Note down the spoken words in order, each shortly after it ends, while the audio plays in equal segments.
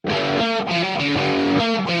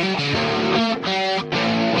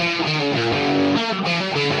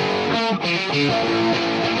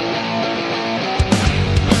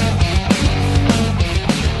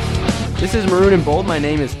This is Maroon and Bold. My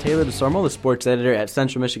name is Taylor DeSormo, the sports editor at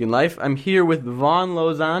Central Michigan Life. I'm here with Vaughn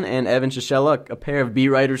Lozon and Evan Chichella, a pair of beat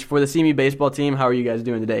writers for the CMU baseball team. How are you guys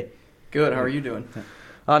doing today? Good. How are you doing?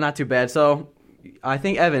 Not too bad. So, I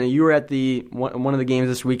think, Evan, you were at one of the games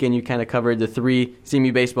this weekend. You kind of covered the 3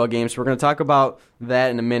 CMU baseball games. So we're going to talk about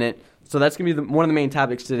that in a minute. So that's going to be one of the main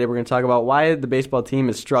topics today. We're going to talk about why the baseball team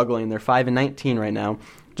is struggling. They're 5-19 right now.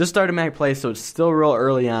 Just started MAC play, so it's still real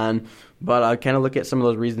early on. But I'll kind of look at some of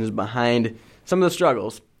those reasons behind some of the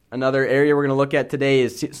struggles. Another area we're going to look at today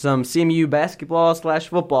is some CMU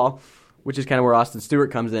basketball/football, which is kind of where Austin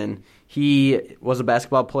Stewart comes in. He was a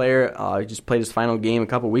basketball player. He just played his final game a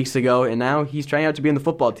couple weeks ago, and now he's trying out to be in the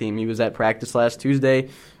football team. He was at practice last Tuesday,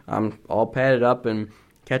 all padded up and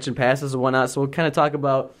catching passes and whatnot. So we'll kind of talk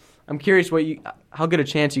about, I'm curious how good a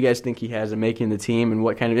chance you guys think he has of making the team and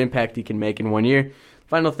what kind of impact he can make in 1 year.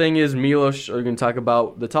 Final thing is Milos. We're going to talk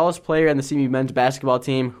about the tallest player on the CMU men's basketball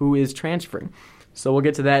team who is transferring. So we'll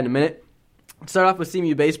get to that in a minute. Let's start off with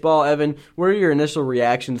CMU baseball. Evan, what are your initial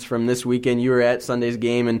reactions from this weekend? You were at Sunday's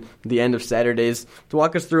game and the end of Saturday's. To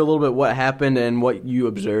walk us through a little bit what happened and what you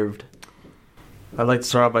observed. I'd like to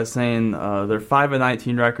start off by saying their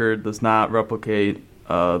 5-19 record does not replicate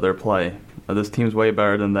their play. This team's way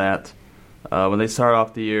better than that. When they started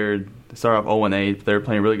off the year, they started off 0-8. They were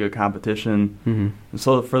playing really good competition. Mm-hmm. And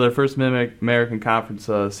so for their first Mid-American Conference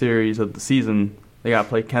series of the season, they got to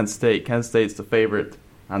play Kent State. Kent State's the favorite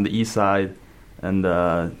on the east side. And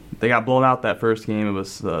they got blown out that first game. It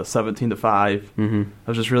was 17-5. Mm-hmm. It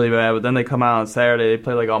was just really bad. But then they come out on Saturday. They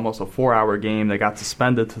played like almost a 4-hour game. They got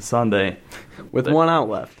suspended to Sunday. With 1 out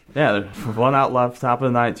left. Yeah, 1 out left, top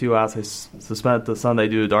of the night, 2 outs. They suspended to Sunday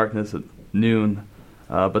due to darkness at noon.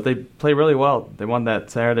 But they played really well. They won that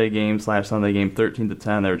Saturday game/Sunday game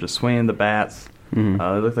 13-10. They were just swinging the bats. Mm-hmm.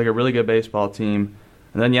 They looked like a really good baseball team.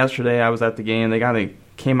 And then yesterday I was at the game. They kind of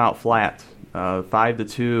came out flat,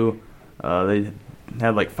 5-2. They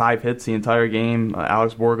had like 5 hits the entire game.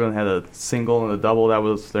 Alex Borglund had a single and a double. That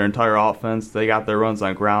was their entire offense. They got their runs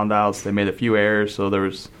on ground outs. They made a few errors, so there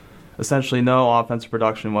was essentially no offensive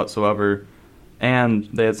production whatsoever. And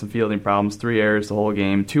they had some fielding problems. 3 errors the whole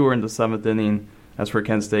game. 2 were in the 7th inning. That's where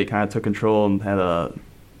Kent State kind of took control and had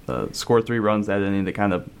scored 3 runs that inning to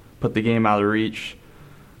kind of put the game out of reach.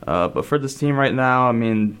 But for this team right now, I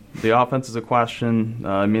mean, the offense is a question.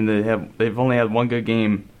 I mean, they've only had 1 good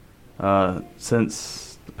game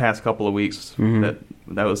since the past couple of weeks.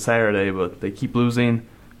 Mm-hmm. That was Saturday, but they keep losing.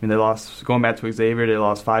 I mean, they lost, going back to Xavier, they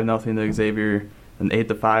lost 5-0 to Xavier, then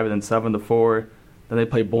 8-5, and then 7-4. Then they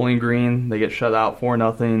play Bowling Green. They get shut out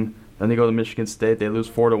 4-0. Then they go to Michigan State. They lose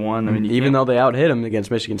 4-1. I mean, even though they out-hit them against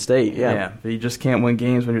Michigan State, yeah. Yeah, but you just can't win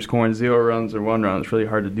games when you're scoring 0 runs or 1 run. It's really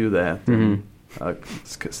hard to do that.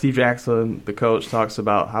 Mm-hmm. Steve Jackson, the coach, talks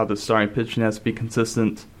about how the starting pitching has to be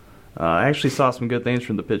consistent. I actually saw some good things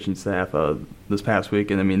from the pitching staff this past week.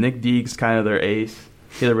 And I mean, Nick Deeg's kind of their ace.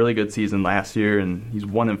 He had a really good season last year, and he's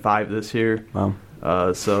 1-5 this year.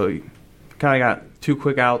 Wow. So he kind of got 2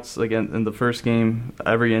 quick outs again in the first game.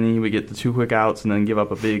 Every inning, we get the 2 quick outs and then give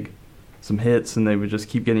up some hits, and they would just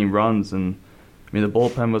keep getting runs. And I mean, the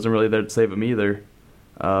bullpen wasn't really there to save them either.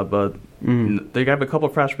 But they have a couple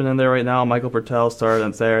of freshmen in there right now. Michael Pertel started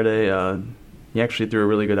on Saturday. He actually threw a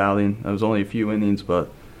really good outing. It was only a few innings,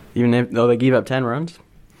 but even though they gave up 10 runs,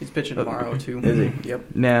 he's pitching tomorrow too. Is he? Yep.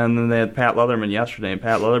 Yeah, and then they had Pat Leatherman yesterday, and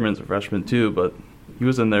Pat Leatherman's a freshman too, but he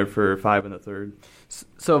was in there for 5 1/3.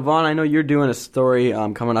 So Vaughn, I know you're doing a story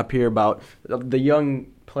coming up here about the young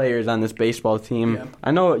players on this baseball team. Yeah.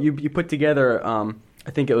 I know you put together, I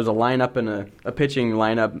think it was a lineup and a pitching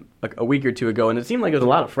lineup a week or 2 ago, and it seemed like there was a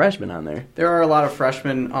lot of freshmen on there. There are a lot of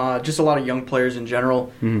freshmen, just a lot of young players in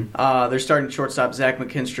general. Mm-hmm. They're starting shortstop Zach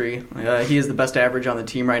McKinstry. He is the best average on the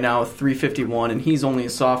team right now, 351, and he's only a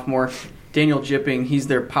sophomore. Daniel Jipping, he's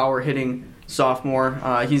their power hitting sophomore.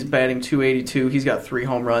 He's batting .282. He's got 3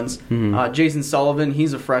 home runs. Mm-hmm. Jason Sullivan,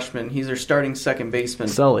 he's a freshman. He's their starting second baseman.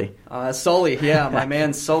 Sully, yeah, my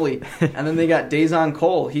man Sully. And then they got Dazon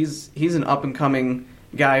Cole. He's an up-and-coming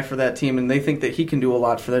guy for that team, and they think that he can do a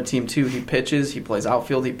lot for their team too. He pitches, he plays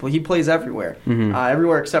outfield, he plays everywhere. Mm-hmm.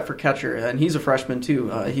 Everywhere except for catcher, and he's a freshman too.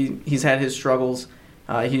 He's had his struggles.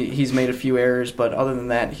 He's made a few errors, but other than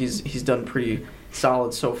that, he's done pretty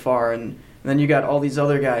solid so far. And then you got all these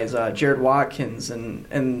other guys, Jared Watkins, and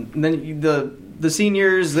then the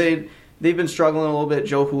seniors, they've been struggling a little bit.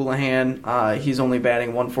 Joe Houlihan, he's only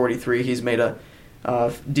batting .143. He's made a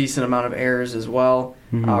decent amount of errors as well.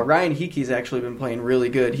 Mm-hmm. Ryan Hickey's actually been playing really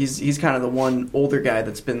good. He's kind of the one older guy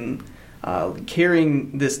that's been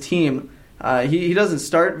carrying this team. He doesn't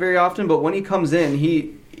start very often, but when he comes in,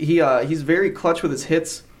 he's very clutch with his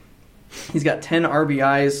hits. He's got 10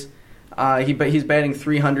 RBIs But he's batting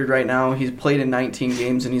 .300 right now. He's played in 19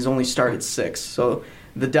 games, and he's only started 6. So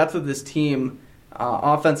the depth of this team,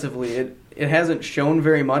 offensively, it hasn't shown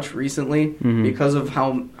very much recently because of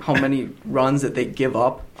how many runs that they give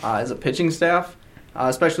up as a pitching staff,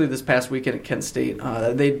 especially this past weekend at Kent State.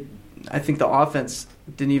 I think the offense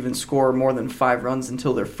didn't even score more than 5 runs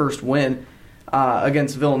until their first win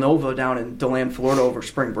against Villanova down in DeLand, Florida over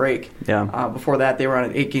spring break. Yeah. Before that, they were on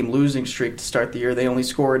an 8-game losing streak to start the year. They only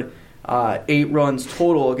scored 8 runs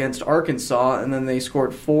total against Arkansas, and then they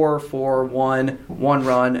scored 4, 1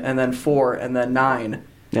 run, and then 4, and then 9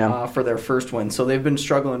 for their first win. So they've been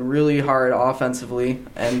struggling really hard offensively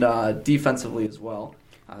and defensively as well.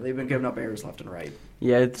 They've been giving up errors left and right.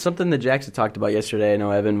 Yeah, it's something that Jackson talked about yesterday. I know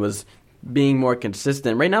Evan was being more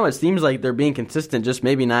consistent. Right now it seems like they're being consistent, just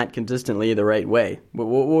maybe not consistently the right way. What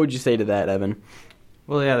would you say to that, Evan?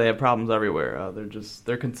 Well, yeah, they have problems everywhere.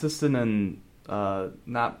 They're consistent and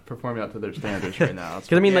not performing up to their standards right now.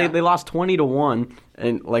 Because I mean, they lost 20-1,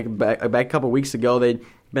 and like back a couple weeks ago, they'd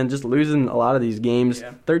been just losing a lot of these games.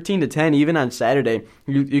 13-10, even on Saturday.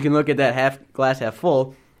 You can look at that glass half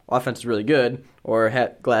full. Offense is really good, or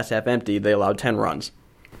glass half empty. They allowed 10 runs.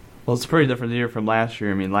 Well, it's a pretty different year from last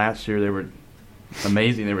year. I mean, last year they were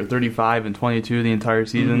amazing. They were 35-22 the entire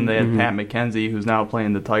season. They had Pat McKenzie, who's now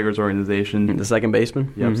playing the Tigers organization. The second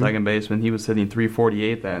baseman? Yep, second baseman. He was hitting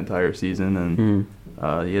 .348 that entire season.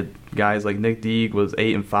 And you had guys like Nick Deeg was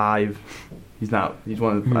 8-5. He's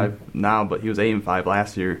 1-5 now, but he was 8-5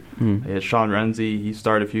 last year. You had Sean Renzi. He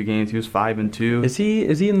started a few games. He was 5-2. Is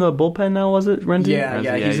he in the bullpen now? Was it Renzi?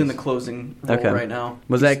 Yeah, he's in the closing role right now.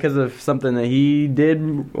 Was that because of something that he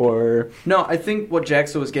did, or no? I think what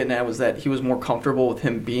Jackson was getting at was that he was more comfortable with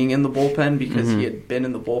him being in the bullpen because he had been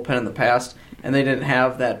in the bullpen in the past, and they didn't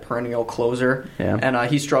have that perennial closer. Yeah. And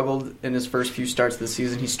he struggled in his first few starts this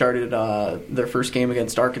season. He started their first game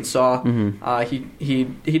against Arkansas. He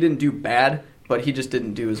didn't do bad, but he just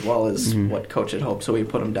didn't do as well as what coach had hoped, so he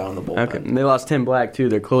put him down in the bullpen. Okay, and they lost Tim Black too,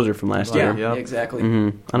 their closer from last year. Yeah, exactly. I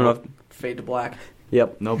don't know if fade to black.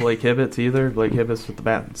 Yep. No Blake Hibbets either. Blake Hibbets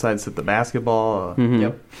decides to hit the basketball.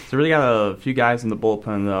 Yep. So really got a few guys in the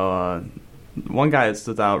bullpen though. One guy that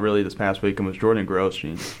stood out really this past weekend was Jordan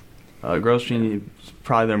Grosjean. Grosjean is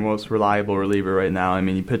probably their most reliable reliever right now. I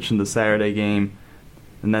mean, he pitched in the Saturday game,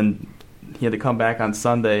 and then he had to come back on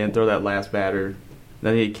Sunday and throw that last batter.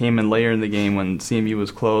 Then he came in later in the game when CMU was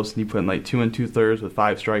close, and he put in like 2 2/3 with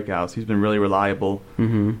 5 strikeouts. He's been really reliable.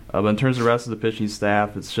 But in terms of the rest of the pitching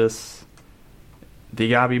staff, it's just they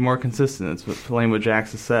gotta be more consistent. It's playing what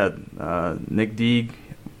Jackson said. Nick Deeg,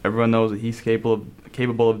 everyone knows that he's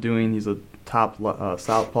capable of doing. He's a top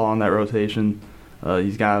southpaw on that rotation.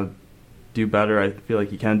 He's got to do better. I feel like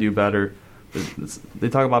he can do better. They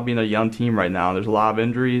talk about being a young team right now. There's a lot of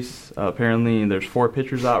injuries. Apparently, there's 4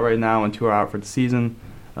 pitchers out right now and 2 are out for the season.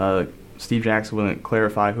 Steve Jackson wouldn't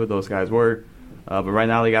clarify who those guys were. But right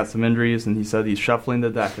now they got some injuries, and he said he's shuffling the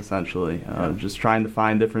deck, essentially. Just trying to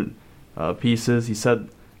find different pieces. He said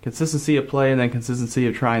consistency of play and then consistency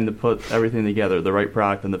of trying to put everything together, the right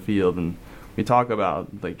product in the field. And we talk about,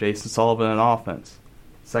 like, Jason Sullivan in offense.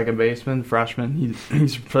 Second baseman, freshman.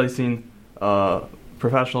 He's replacing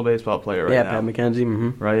professional baseball player right now. Yeah, Pat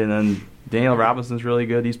McKenzie. Right, and then Daniel Robinson's really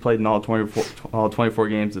good. He's played in all 24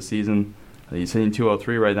 games this season. He's hitting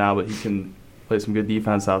 .203 right now, but he can play some good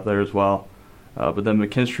defense out there as well. But then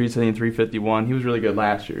McKinstry's hitting .351. He was really good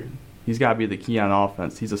last year. He's got to be the key on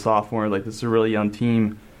offense. He's a sophomore. Like, this is a really young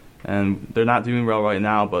team, and they're not doing well right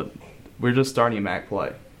now, but we're just starting MAC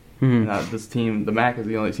play. This team, the MAC is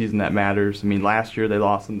the only season that matters. I mean, last year they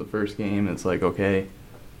lost in the first game. It's like, okay,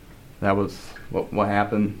 that was what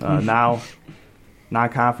happened. Now,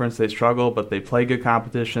 non-conference, they struggle, but they play good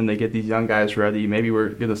competition. They get these young guys ready. Maybe we're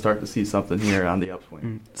going to start to see something here on the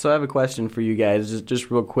upswing. So I have a question for you guys,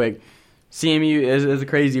 just real quick. CMU is a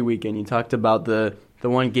crazy weekend. You talked about the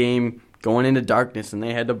one game going into darkness, and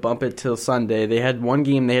they had to bump it till Sunday. They had one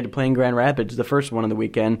game they had to play in Grand Rapids, the first one of the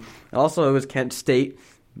weekend. Also, it was Kent State,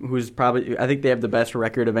 who's probably, I think they have the best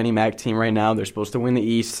record of any MAC team right now. They're supposed to win the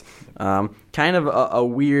East. Kind of a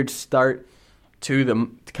weird start to the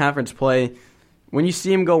conference play. When you see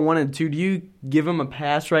them go 1-2, do you give them a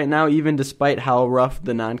pass right now, even despite how rough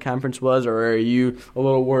the non-conference was, or are you a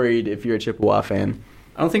little worried if you're a Chippewa fan?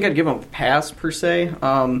 I don't think I'd give them a pass per se.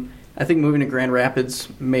 I think moving to Grand Rapids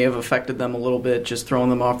may have affected them a little bit, just throwing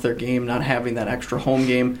them off their game, not having that extra home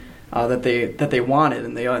game. that they wanted,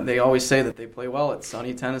 and they always say that they play well at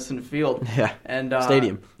Sonny Tennyson Field. Yeah, and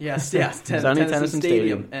Stadium. Yes, Sonny Tennyson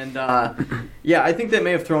Stadium. And I think that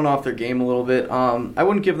may have thrown off their game a little bit. I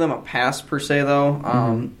wouldn't give them a pass per se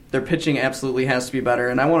though. Their pitching absolutely has to be better,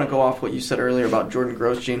 and I want to go off what you said earlier about Jordan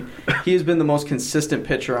Grosjean. He has been the most consistent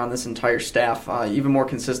pitcher on this entire staff. Even more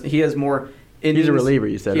consistent. He has more innings. He's a reliever,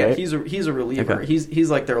 you said, right? Yeah, he's a reliever. Okay.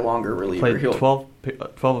 He's like their longer reliever. Played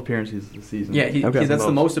 12 appearances this season. Yeah, that's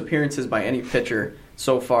the most appearances by any pitcher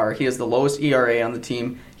so far. He has the lowest ERA on the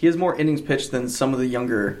team. He has more innings pitched than some of the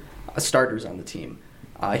younger starters on the team.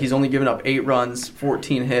 He's only given up 8 runs,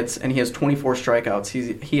 14 hits, and he has 24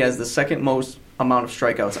 strikeouts. He has the second most amount of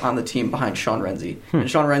strikeouts on the team behind Sean Renzi. And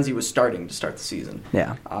Sean Renzi was starting to start the season.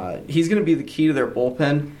 Yeah. He's going to be the key to their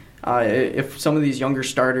bullpen. If some of these younger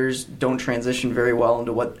starters don't transition very well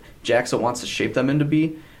into what Jackson wants to shape them into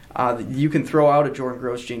be, you can throw out a Jordan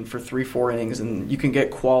Grosjean for 3-4 innings, and you can get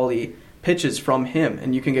quality pitches from him,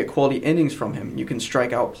 and you can get quality innings from him. You can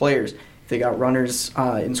strike out players. If they got runners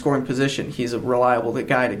in scoring position, he's a reliable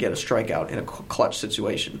guy to get a strikeout in a clutch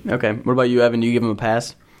situation. Okay. What about you, Evan? Do you give him a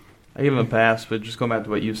pass? I give him a pass, but just going back to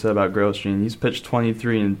what you said about Grosjean, he's pitched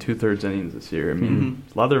 23 and 2/3 innings this year. I mean,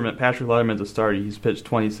 Patrick Letterman's a starter. He's pitched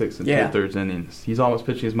 26 and 2/3 innings. He's almost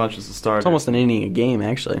pitching as much as the starter. It's almost an inning a game,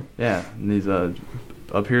 actually. Yeah, and he's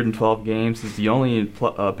appeared in 12 games. He's the only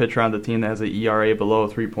pitcher on the team that has an ERA below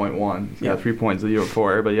 3.1. He's got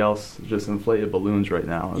 3.04. Everybody else is just inflated balloons right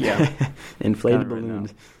now. Yeah, inflated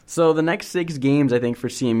balloons. So the next 6 games, I think, for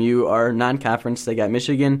CMU are non-conference. They got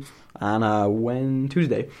Michigan on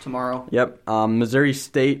Tuesday. Tomorrow. Yep. Missouri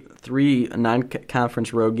State, 3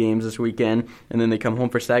 non-conference road games this weekend, and then they come home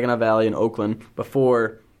for Saginaw Valley and Oakland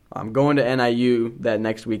before going to NIU that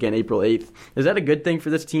next weekend, April 8th. Is that a good thing for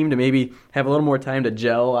this team to maybe have a little more time to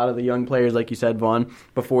gel out of the young players, like you said, Vaughn,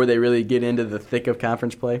 before they really get into the thick of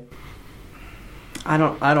conference play? I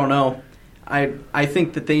don't know. I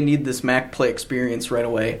think that they need this MAC play experience right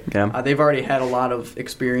away. Yeah. They've already had a lot of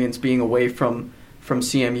experience being away from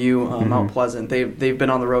CMU, Mount Pleasant. They've been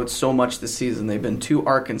on the road so much this season. They've been to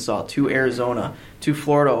Arkansas, to Arizona, to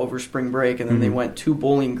Florida over spring break, and then they went to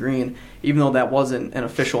Bowling Green, even though that wasn't an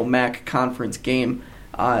official MAC conference game.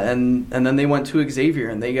 And then they went to Xavier,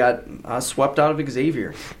 and they got swept out of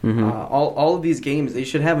Xavier. All of these games, they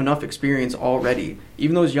should have enough experience already.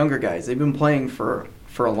 Even those younger guys, they've been playing for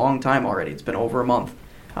a long time already. It's been over a month.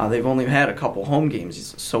 They've only had a couple home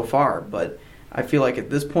games so far, but I feel like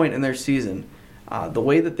at this point in their season, the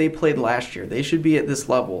way that they played last year, they should be at this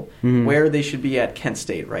level where they should be at Kent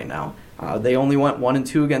State right now. They only went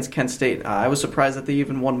 1-2 against Kent State. I was surprised that they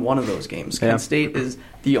even won one of those games. Yeah. Kent State is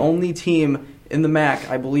the only team in the MAC,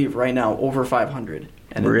 I believe, right now over 500.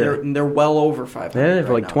 And really? they're well over 500. Yeah, they have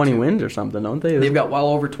right like 20 now, wins or something, don't they? They've got well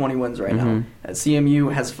over 20 wins right now.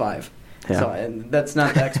 CMU has 5. Yeah. So, and that's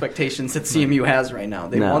not the expectations that CMU has right now.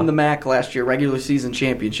 They won the MAC last year, regular season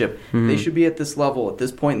championship. They should be at this level at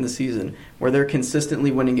this point in the season where they're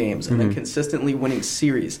consistently winning games and then consistently winning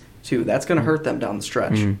series too. That's going to hurt them down the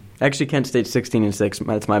stretch. Actually, Kent State's 16-6.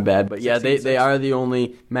 That's my bad, but yeah, they are the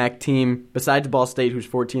only MAC team besides Ball State, who's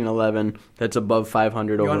 14-11, that's above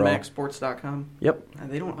 500 You overall. on MacSports.com? Yep.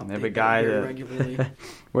 They don't update They have a guy very that- regularly.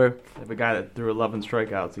 Where? They have a guy that threw 11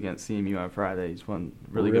 strikeouts against CMU on Friday. He's one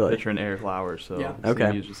really Really? good pitcher in Eric Flowers, so Yeah. Okay.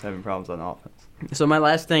 CMU's just having problems on offense. So my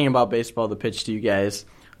last thing about baseball to pitch to you guys,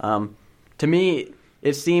 to me,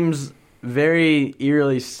 it seems very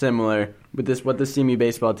eerily similar with what the CMU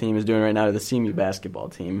baseball team is doing right now to the CMU basketball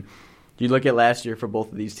team. You look at last year for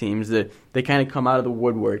both of these teams, they kind of come out of the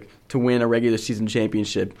woodwork to win a regular season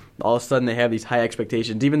championship. All of a sudden, they have these high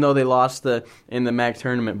expectations. Even though they lost in the MAC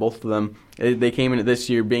tournament, both of them, they came into this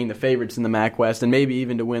year being the favorites in the MAC West and maybe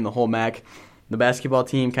even to win the whole MAC. The basketball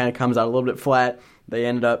team kind of comes out a little bit flat. They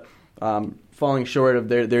ended up falling short of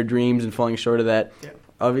their dreams and falling short of that,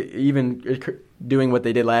 of even doing what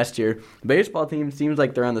they did last year. The baseball team seems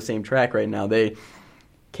like they're on the same track right now. They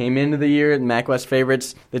came into the year MAC West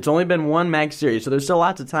favorites. It's only been one MAC series, so there's still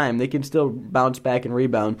lots of time. They can still bounce back and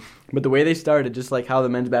rebound. But the way they started, just like how the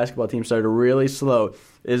men's basketball team started really slow,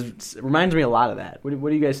 reminds me a lot of that. What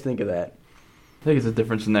do you guys think of that? I think it's a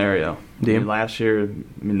different scenario. Do you? Last year,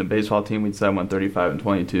 the baseball team we'd said went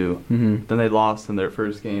 35-22. Then they lost in their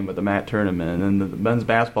first game at the MAC tournament, and the men's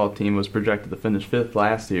basketball team was projected to finish 5th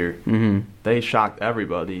last year. They shocked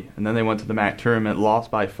everybody, and then they went to the MAC tournament, lost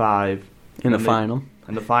by 5 In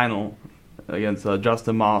the final against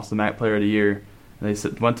Justin Moss, the MAC Player of the Year. And they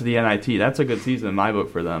went to the NIT. That's a good season in my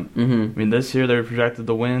book for them. This year they were projected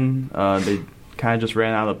to win. They kind of just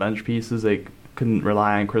ran out of bench pieces. They couldn't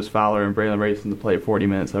rely on Chris Fowler and Braylon Rayson to play 40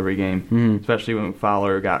 minutes every game, especially when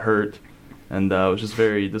Fowler got hurt. and it was just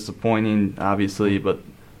very disappointing, obviously. But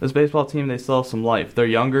this baseball team, they still have some life. They're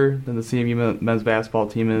younger than the CMU men's basketball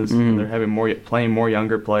team is. Mm-hmm. They're playing more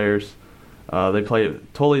younger players. They play a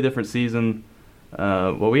totally different season.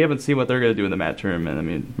 Well, we haven't seen what they're going to do in the MAT tournament. I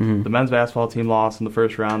mean, the men's basketball team lost in the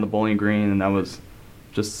first round to Bowling Green, and that was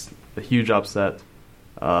just a huge upset.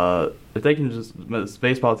 If they can this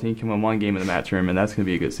baseball team can win one game in the MAT tournament, that's going to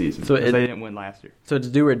be a good season. So they didn't win last year. So it's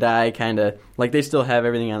do or die, kind of like they still have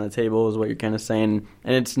everything on the table, is what you're kind of saying,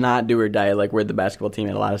 and it's not do or die like where the basketball team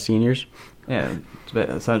had a lot of seniors. Yeah,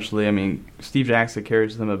 essentially. I mean, Steve Jackson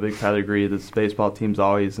carries them a big pedigree. This baseball team's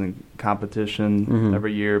always in competition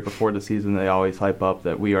every year. Before the season, they always hype up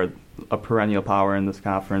that we are a perennial power in this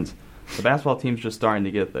conference. The basketball team's just starting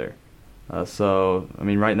to get there. So, I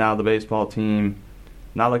mean, right now the baseball team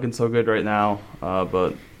not looking so good right now,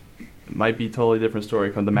 but it might be a totally different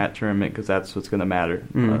story come the MAT tournament because that's what's going to matter.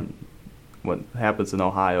 What happens in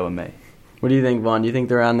Ohio in May. What do you think, Vaughn? Do you think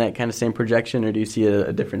they're on that kind of same projection, or do you see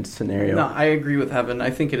a different scenario? No, I agree with Evan. I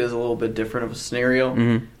think it is a little bit different of a scenario.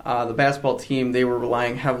 The basketball team, they were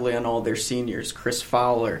relying heavily on all their seniors. Chris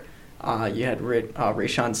Fowler, you had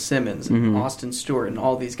Rayshawn Simmons, and Austin Stewart, and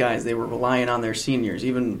all these guys. They were relying on their seniors.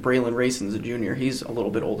 Even Braylon Rayson's a junior. He's a little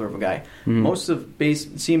bit older of a guy. Most of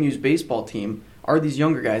CMU's baseball team are these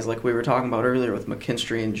younger guys like we were talking about earlier with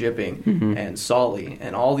McKinstry and Jipping and Solly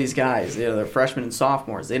and all these guys. They're freshmen and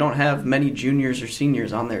sophomores. They don't have many juniors or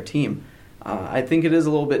seniors on their team. I think it is a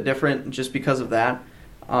little bit different just because of that.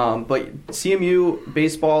 But CMU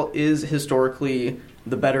baseball is historically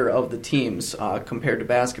the better of the teams compared to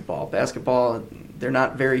basketball. Basketball, they're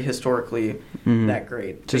not very historically that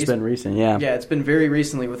great. Just been recent, yeah. Yeah, it's been very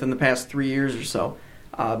recently within the past 3 years or so.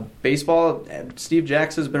 Baseball, Steve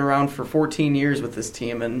Jackson's been around for 14 years with this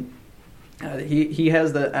team, and he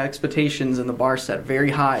has the expectations and the bar set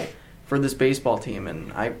very high for this baseball team.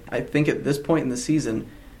 And I think at this point in the season,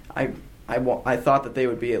 I thought that they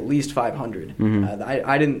would be at least 500.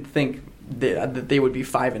 I didn't think that they would be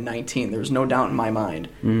 5-19. There was no doubt in my mind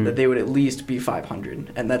that they would at least be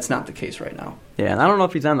 500, and that's not the case right now. Yeah, and I don't know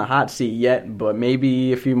if he's on the hot seat yet, but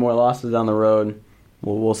maybe a few more losses down the road.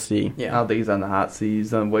 We'll see. Yeah. I don't think he's on the hot seat. He's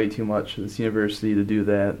done way too much at this university to do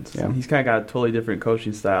that. So he's kind of got a totally different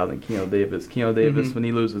coaching style than Keno Davis. Keno Davis, when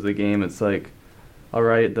he loses a game, it's like, all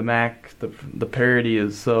right, the MAC, the parity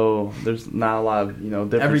is so there's not a lot of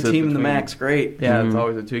differences. Every team in the between, MAC's great. Yeah, it's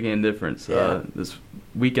always a 2-game difference. Yeah. This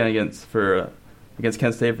weekend against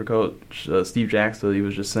Kent State for Coach Steve Jackson, he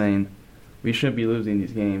was just saying we shouldn't be losing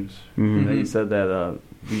these games. And then he said that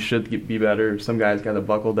we should be better. Some guys got to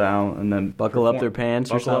buckle down and then buckle up their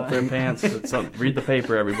pants. Read the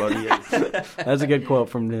paper, everybody. That's a good quote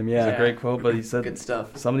from him. Yeah, it's a great quote. But he said, good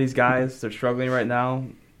stuff. Some of these guys, they're struggling right now.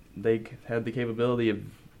 They had the capability of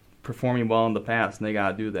performing well in the past, and they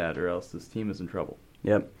got to do that, or else this team is in trouble.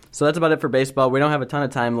 Yep. So that's about it for baseball. We don't have a ton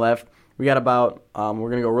of time left. We got about. We're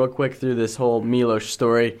gonna go real quick through this whole Milos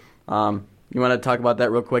story. You want to talk about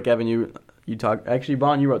that real quick, Evan? You talk. Actually,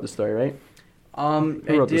 Vaughn, you wrote the story, right? I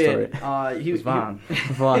did. It was Vaughn.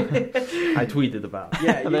 Vaughn. I tweeted about it.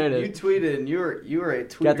 Yeah, there it is. You tweeted, and you were a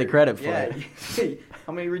tweeter. Got the credit for it.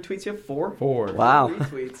 How many retweets you have? 4? 4. Wow.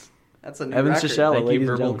 Retweets. That's a new Evan record. Shishella, Thank you, ladies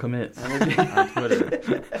and verbal gentlemen. commits on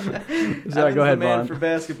Twitter. Sorry, go ahead, the man Vaughn. for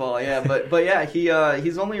basketball, yeah. But yeah,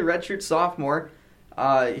 he's only a redshirt sophomore.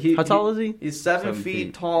 How tall is he? He's 7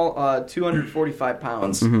 feet tall, 245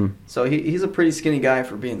 pounds. So he's a pretty skinny guy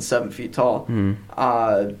for being 7 feet tall.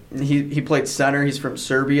 He played center. He's from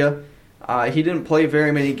Serbia. He didn't play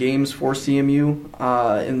very many games for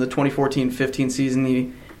CMU in the 2014-15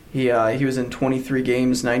 season. He was in 23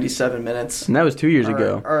 games, 97 minutes. And that was 2 years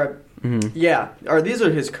ago. Yeah. These are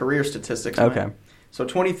his career statistics. Okay. Man. So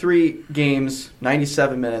 23 games,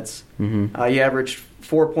 97 minutes. He averaged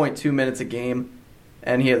 4.2 minutes a game,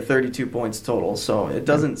 and he had 32 points total. So it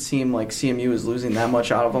doesn't seem like CMU is losing that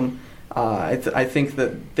much out of him. I think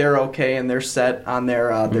that they're okay and they're set on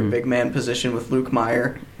their big man position with Luke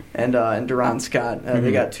Meyer and Duran Scott.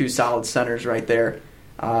 They got 2 solid centers right there.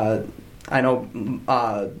 I know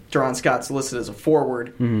Duran Scott's listed as a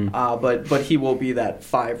forward, but he will be that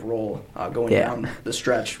 5 role going down the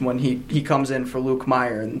stretch when he comes in for Luke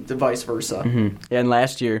Meyer and vice versa. And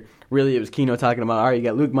last year, really, it was Keno talking about, all right, you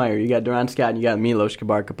got Luke Meyer, you got Duran Scott, and you got Milos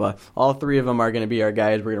Kabarkapa. All 3 of them are going to be our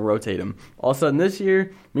guys. We're going to rotate them. All of a sudden this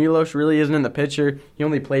year, Milos really isn't in the picture. He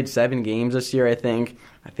only played 7 games this year, I think.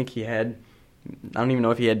 I don't even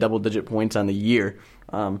know if he had double-digit points on the year.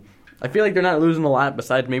 I feel like they're not losing a lot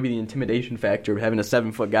besides maybe the intimidation factor of having a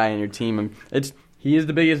 7-foot guy on your team. And he is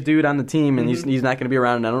the biggest dude on the team, and he's not going to be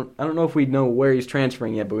around. And I don't know if we know where he's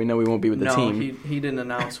transferring yet, but we know he won't be with the team. No, he didn't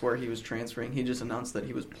announce where he was transferring. He just announced that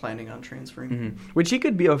he was planning on transferring. Which he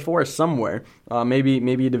could be a force somewhere. Maybe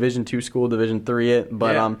a Division II school, Division III.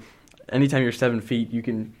 But anytime you're 7 feet, you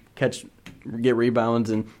can get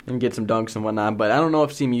rebounds and get some dunks and whatnot. But I don't know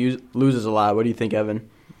if CMU loses a lot. What do you think, Evan?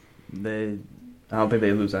 I don't think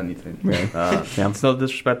they lose anything. Right. It's no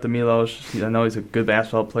disrespect to Milos. I know he's a good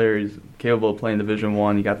basketball player. He's capable of playing Division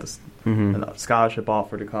I. He got this scholarship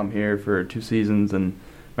offer to come here for 2 seasons. And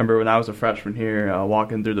remember when I was a freshman here,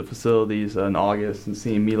 walking through the facilities in August and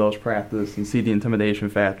seeing Milos practice and see the intimidation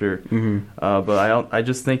factor. But I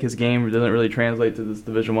just think his game didn't really translate to this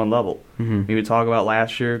Division I level. We talk about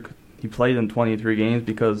last year, he played in 23 games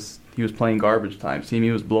because he was playing garbage time.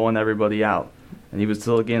 CMU was blowing everybody out. And he was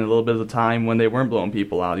still getting a little bit of the time when they weren't blowing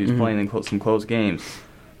people out. He was playing in some close games.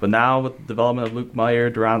 But now with the development of Luke Meyer,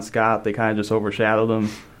 Duran Scott, they kind of just overshadowed him.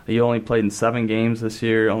 He only played in 7 games this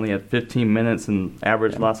year, only had 15 minutes and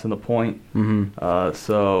averaged less than a point. I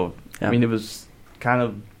mean, it was kind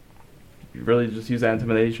of really just use that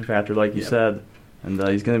intimidation factor, like you said. And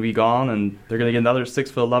he's going to be gone, and they're going to get another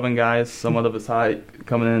 6'11" guys, somewhat of his height,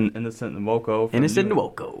 coming in, Innocent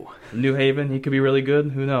Nwoko. New Haven, he could be really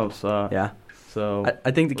good. Who knows? So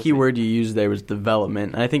I think the key word you used there was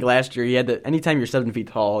development. And I think last year he had anytime you're 7 feet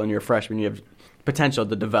tall and you're a freshman, you have potential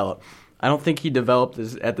to develop. I don't think he developed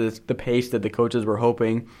at the pace that the coaches were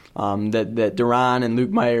hoping. That Duran and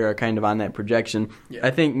Luke Meyer are kind of on that projection.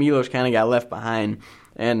 I think Milos kind of got left behind.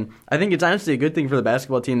 And I think it's honestly a good thing for the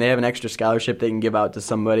basketball team. They have an extra scholarship they can give out to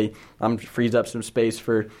somebody. Frees up some space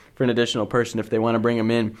for an additional person if they want to bring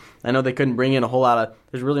them in. I know they couldn't bring in a whole lot of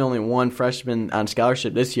 – there's really only one freshman on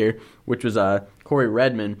scholarship this year, which was Corey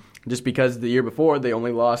Redmond, just because the year before they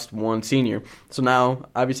only lost one senior. So now,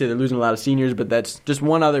 obviously, they're losing a lot of seniors, but that's just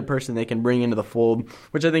one other person they can bring into the fold,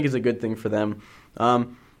 which I think is a good thing for them.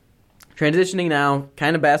 Transitioning now,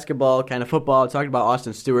 kind of basketball, kind of football. I talked about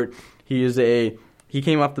Austin Stewart. He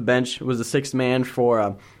came off the bench, was the 6th man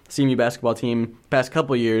for CMU basketball team the past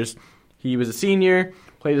couple years. He was a senior,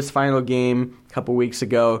 played his final game a couple weeks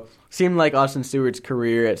ago. Seemed like Austin Stewart's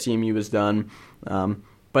career at CMU was done,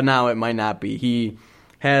 but now it might not be. He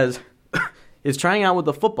is trying out with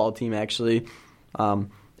the football team, actually,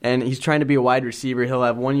 and he's trying to be a wide receiver. He'll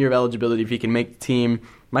have 1 year of eligibility if he can make the team.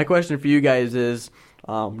 My question for you guys is,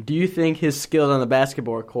 do you think his skills on the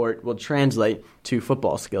basketball court will translate to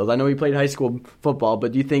football skills? I know he played high school football,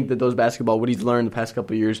 but do you think that those basketball, what he's learned the past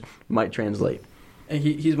couple of years, might translate?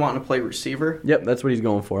 He's wanting to play receiver? Yep, that's what he's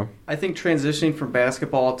going for. I think transitioning from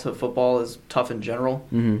basketball to football is tough in general.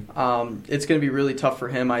 It's going to be really tough for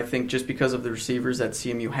him, I think, just because of the receivers that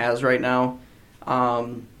CMU has right now.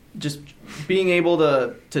 Just being able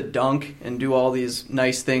to dunk and do all these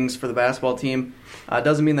nice things for the basketball team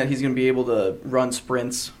doesn't mean that he's going to be able to run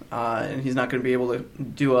sprints, and he's not going to be able to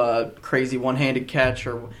do a crazy one-handed catch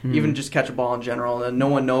or even just catch a ball in general. And no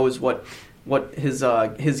one knows what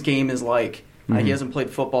his game is like. He hasn't played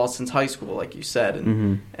football since high school, like you said,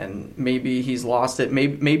 and maybe he's lost it.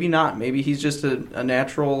 Maybe not. Maybe he's just a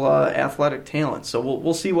natural athletic talent. So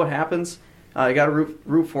we'll see what happens. I got to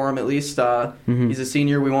root for him at least. He's a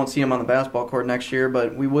senior. We won't see him on the basketball court next year,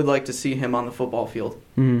 but we would like to see him on the football field.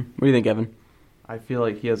 What do you think, Evan? I feel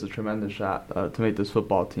like he has a tremendous shot to make this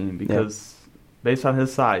football team because based on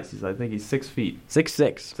his size, I think he's 6 feet.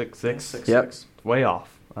 6'6". 6'6". Yep. Way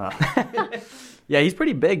off. Yeah, he's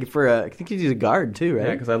pretty big for I think he's a guard too, right?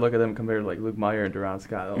 Yeah, because I look at him compared to like Luke Meyer and Duran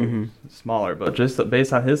Scott, smaller. But just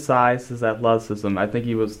based on his size, his athleticism, I think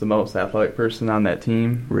he was the most athletic person on that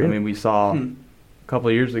team. Really? I mean, we saw a couple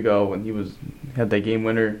of years ago when he had that game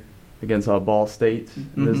winner against Ball State.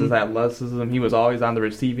 This is athleticism. He was always on the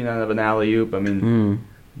receiving end of an alley-oop. I mean,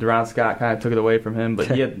 Duran Scott kind of took it away from him,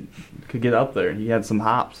 but he could get up there. He had some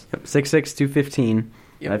hops. 6'6", 215.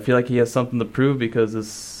 And I feel like he has something to prove because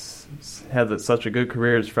this had such a good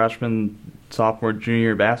career as freshman, sophomore,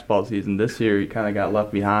 junior basketball season. This year, he kind of got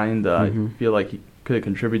left behind. I feel like he could have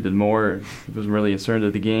contributed more. He wasn't really concerned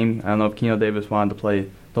with the game. I don't know if Keno Davis wanted to play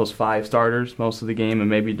those 5 starters most of the game, and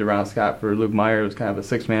maybe Duran Scott for Luke Meyer was kind of a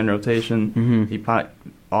 6-man rotation.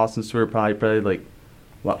 Austin Stewart probably played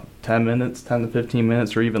like 10 to 15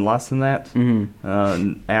 minutes, or even less than that.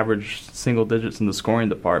 And average single digits in the scoring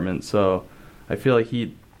department. So I feel like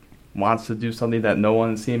he wants to do something that no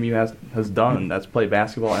one in CMU has done, and that's play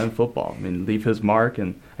basketball and football. I mean, leave his mark,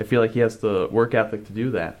 and I feel like he has the work ethic to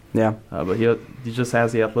do that. Yeah. But he just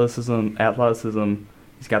has the athleticism.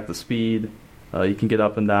 He's got the speed. He can get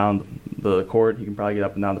up and down the court. He can probably get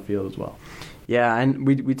up and down the field as well. Yeah, and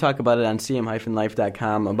we talk about it on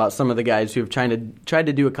cm-life.com about some of the guys who have tried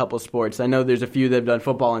to do a couple sports. I know there's a few that have done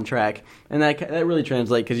football and track, and that really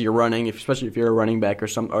translates because you're running, especially if you're a running back or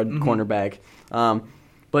cornerback.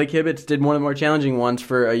 Blake Hibbets did one of the more challenging ones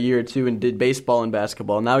for a year or two and did baseball and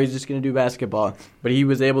basketball. Now he's just going to do basketball, but he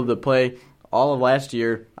was able to play all of last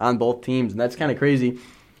year on both teams, and that's kind of crazy.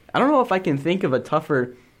 I don't know if I can think of a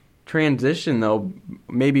tougher transition though,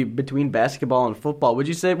 maybe between basketball and football. What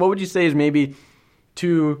would you say is maybe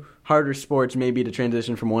two harder sports maybe to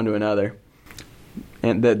transition from one to another,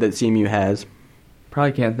 and that CMU has?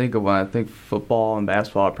 Probably can't think of one. I think football and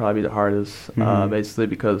basketball would probably be the hardest, basically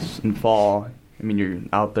because in fall, I mean, you're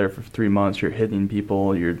out there for 3 months, you're hitting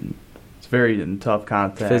people, it's very tough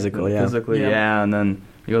contact. Physically, yeah. And then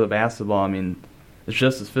you go to basketball, I mean, it's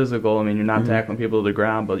just as physical. I mean, you're not tackling people to the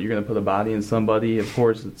ground, but you're going to put a body in somebody. Of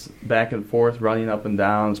course, it's back and forth, running up and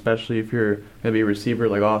down, especially if you're going to be a receiver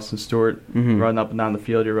like Austin Stewart, running up and down the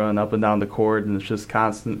field, you're running up and down the court, and it's just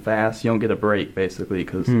constant, fast. You don't get a break, basically,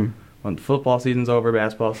 because when football season's over,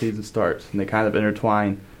 basketball season starts, and they kind of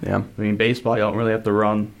intertwine. Yeah. I mean, baseball, you don't really have to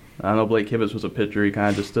run. I know Blake Hibbets was a pitcher. He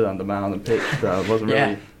kind of just stood on the mound and pitched. Wasn't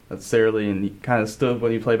really necessarily, and he kind of stood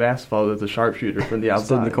when you play basketball as a sharpshooter from the outside.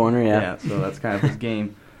 Stood in the corner, Yeah, so that's kind of his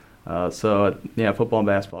game. Football and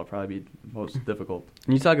basketball would probably be most difficult.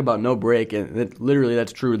 And you talk about no break, and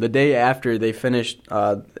that's true. The day after they finished,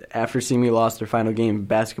 after CMU lost their final game of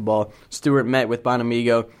basketball, Stewart met with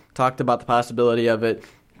Bonamigo, talked about the possibility of it.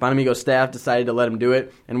 Bonamigo's staff decided to let him do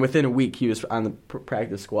it, and within a week he was on the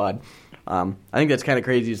practice squad. I think that's kind of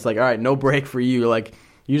crazy. It's like, all right, no break for you. Like,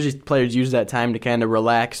 usually players use that time to kind of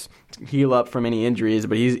relax, heal up from any injuries,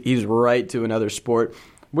 but he's right to another sport.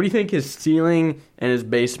 What do you think his ceiling and his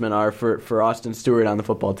basement are for Austin Stewart on the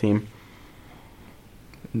football team?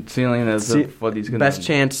 Ceiling is what he's going to... Best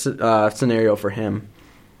chance scenario for him.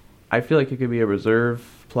 I feel like he could be a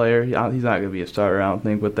reserve player. He's not going to be a starter, I don't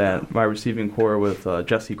think, with that wide receiving core with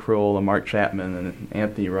Jesse Kroll and Mark Chapman and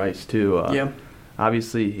Anthony Rice, too.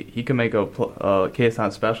 Obviously, he can make a case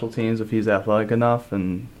on special teams if he's athletic enough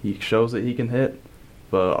and he shows that he can hit.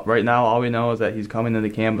 But right now, all we know is that he's coming into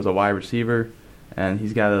camp as a wide receiver, and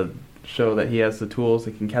he's got to show that he has the tools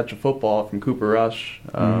that can catch a football from Cooper Rush,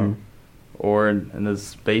 or in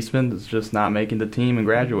his basement is just not making the team and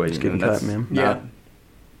graduating. It's getting cut, man.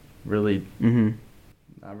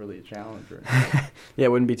 Not really a challenge. Yeah,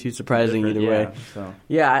 it wouldn't be too surprising either way. So.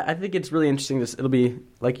 Yeah, I think it's really interesting. It'll be,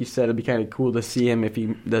 like you said, it'll be kind of cool to see him if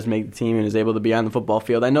he does make the team and is able to be on the football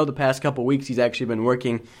field. I know the past couple of weeks he's actually been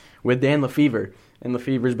working with Dan Lefevre, and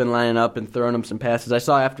Lefevre's been lining up and throwing him some passes. I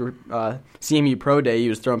saw after CMU Pro Day he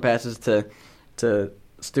was throwing passes to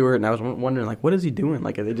Stewart, and I was wondering, like, what is he doing?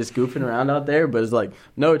 Like, are they just goofing around out there? But it's like,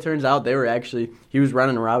 no, it turns out he was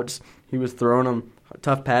running routes. He was throwing them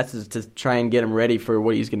tough passes to try and get him ready for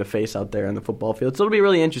what he's going to face out there on the football field. So it'll be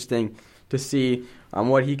really interesting to see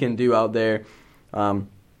what he can do out there.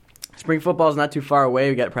 Spring football is not too far away.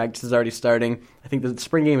 We got practices already starting. I think the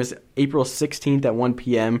spring game is April 16th at 1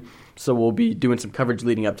 p.m., so we'll be doing some coverage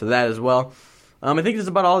leading up to that as well. I think this is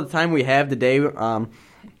about all the time we have today.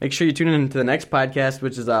 Make sure you tune in to the next podcast,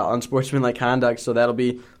 which is Unsportsmanlike Conduct, so that'll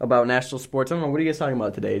be about national sports. I don't know, what are you guys talking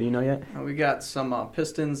about today? Do you know yet? We got some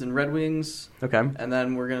Pistons and Red Wings. Okay. And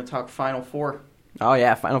then we're going to talk Final Four. Oh,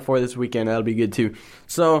 yeah, Final Four this weekend. That'll be good, too.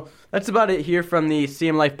 So that's about it here from the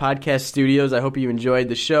CM Life Podcast Studios. I hope you enjoyed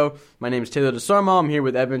the show. My name is Taylor DeSormo. I'm here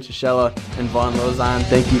with Evan Chichella and Vaughn Lozon.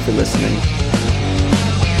 Thank you for listening.